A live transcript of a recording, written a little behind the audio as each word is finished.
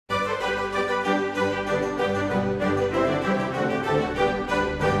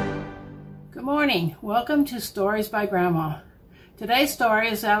morning. Welcome to Stories by Grandma. Today's story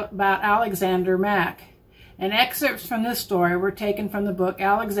is about Alexander Mack, and excerpts from this story were taken from the book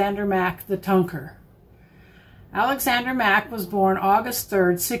Alexander Mack the Tunker. Alexander Mack was born August 3,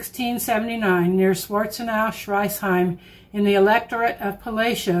 1679, near Schwarzenau-Schreisheim in the electorate of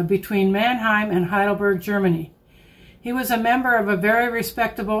Palatia between Mannheim and Heidelberg, Germany. He was a member of a very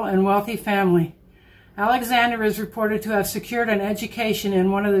respectable and wealthy family. Alexander is reported to have secured an education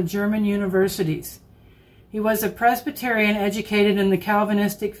in one of the German universities. He was a Presbyterian educated in the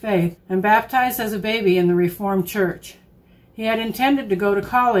Calvinistic faith and baptized as a baby in the Reformed Church. He had intended to go to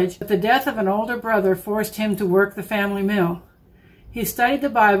college, but the death of an older brother forced him to work the family mill. He studied the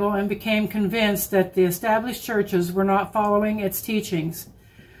Bible and became convinced that the established churches were not following its teachings.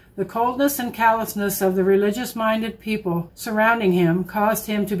 The coldness and callousness of the religious-minded people surrounding him caused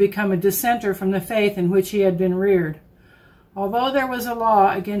him to become a dissenter from the faith in which he had been reared. Although there was a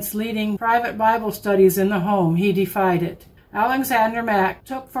law against leading private Bible studies in the home, he defied it. Alexander Mack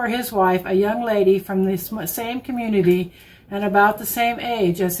took for his wife a young lady from the same community and about the same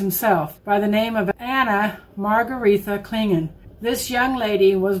age as himself, by the name of Anna Margaretha Klingen. This young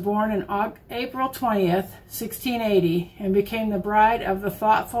lady was born on April 20th, 1680, and became the bride of the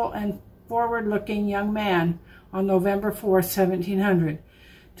thoughtful and forward-looking young man on November 4th, 1700.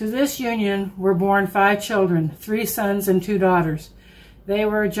 To this union were born 5 children, 3 sons and 2 daughters. They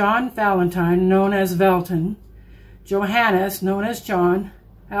were John Valentine, known as Velton, Johannes, known as John,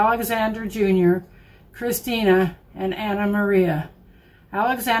 Alexander Jr., Christina, and Anna Maria.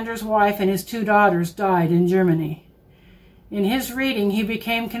 Alexander's wife and his 2 daughters died in Germany. In his reading, he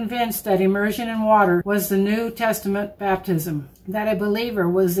became convinced that immersion in water was the New Testament baptism, that a believer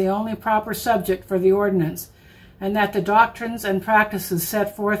was the only proper subject for the ordinance, and that the doctrines and practices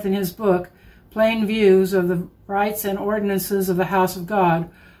set forth in his book, Plain Views of the Rites and Ordinances of the House of God,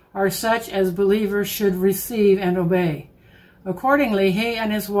 are such as believers should receive and obey. Accordingly, he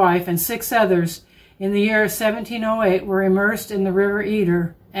and his wife and 6 others in the year 1708 were immersed in the river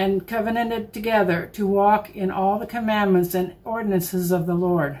Eder and covenanted together to walk in all the commandments and ordinances of the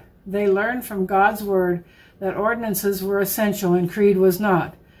Lord. They learned from God's word that ordinances were essential and creed was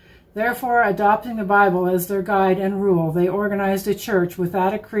not. Therefore, adopting the Bible as their guide and rule, they organized a church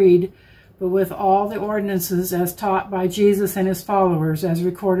without a creed, but with all the ordinances as taught by Jesus and his followers, as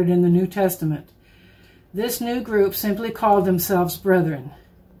recorded in the New Testament. This new group simply called themselves Brethren.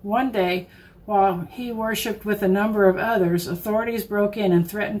 One day, while he worshipped with a number of others, authorities broke in and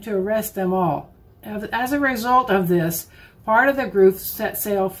threatened to arrest them all. As a result of this, part of the group set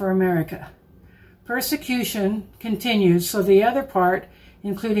sail for America. Persecution continued, so the other part,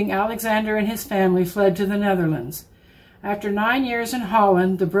 including Alexander and his family, fled to the Netherlands. After 9 years in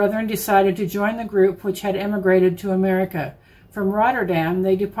Holland, the Brethren decided to join the group which had emigrated to America. From Rotterdam,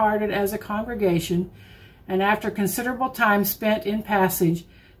 they departed as a congregation, and after considerable time spent in passage,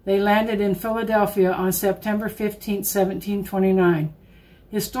 they landed in Philadelphia on September 15, 1729.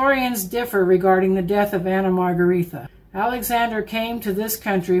 Historians differ regarding the death of Anna Margaretha. Alexander came to this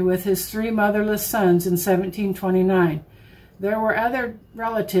country with his 3 motherless sons in 1729. There were other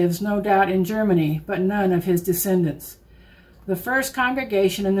relatives, no doubt, in Germany, but none of his descendants. The first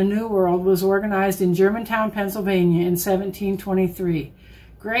congregation in the New World was organized in Germantown, Pennsylvania in 1723.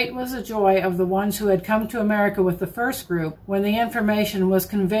 Great was the joy of the ones who had come to America with the first group when the information was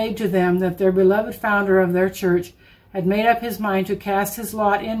conveyed to them that their beloved founder of their church had made up his mind to cast his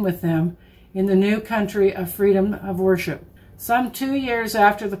lot in with them in the new country of freedom of worship. Some 2 years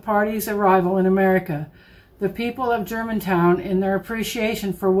after the party's arrival in America, the people of Germantown, in their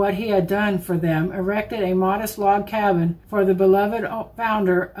appreciation for what he had done for them, erected a modest log cabin for the beloved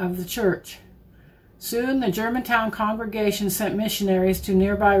founder of the church. Soon the Germantown congregation sent missionaries to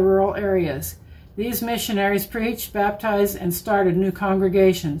nearby rural areas. These missionaries preached, baptized, and started new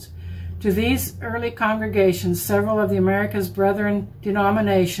congregations. To these early congregations, several of the America's Brethren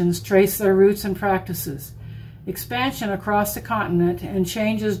denominations trace their roots and practices. Expansion across the continent and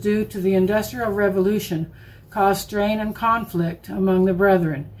changes due to the Industrial Revolution caused strain and conflict among the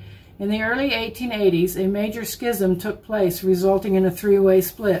Brethren. In the early 1880s, a major schism took place, resulting in a 3-way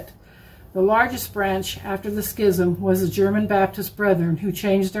split. The largest branch after the schism was the German Baptist Brethren, who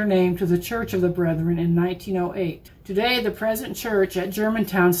changed their name to the Church of the Brethren in 1908. Today, the present church at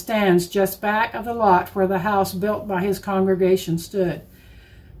Germantown stands just back of the lot where the house built by his congregation stood.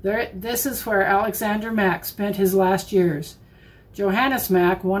 This is where Alexander Mack spent his last years. Johannes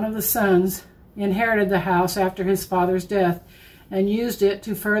Mack, one of the sons, inherited the house after his father's death and used it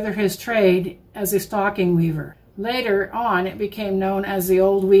to further his trade as a stocking weaver. Later on, it became known as the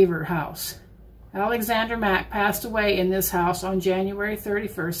Old Weaver House. Alexander Mack passed away in this house on January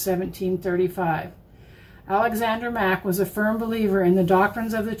 31st, 1735. Alexander Mack was a firm believer in the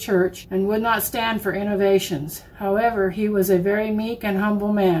doctrines of the church and would not stand for innovations. However, he was a very meek and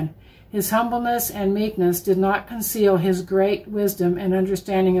humble man. His humbleness and meekness did not conceal his great wisdom and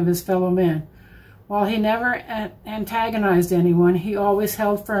understanding of his fellow men. While he never antagonized anyone, he always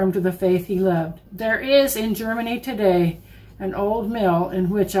held firm to the faith he loved. There is in Germany today an old mill in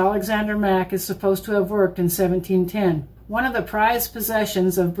which Alexander Mack is supposed to have worked in 1710. One of the prized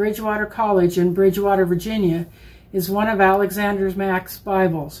possessions of Bridgewater College in Bridgewater, Virginia, is one of Alexander Mack's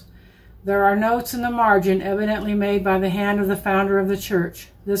Bibles. There are notes in the margin evidently made by the hand of the founder of the church.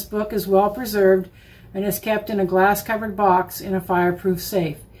 This book is well preserved and is kept in a glass-covered box in a fireproof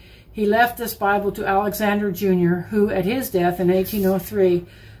safe. He left this Bible to Alexander Jr., who, at his death in 1803,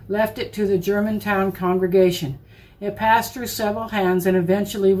 left it to the Germantown congregation. It passed through several hands and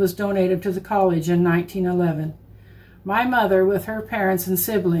eventually was donated to the college in 1911. My mother, with her parents and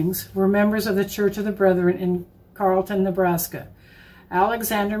siblings, were members of the Church of the Brethren in Carleton, Nebraska.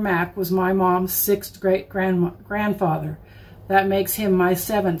 Alexander Mack was my mom's 6th great-grandfather. That makes him my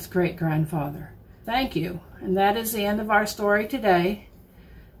 7th great-grandfather. Thank you. And that is the end of our story today.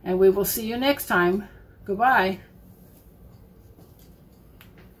 And we will see you next time. Goodbye.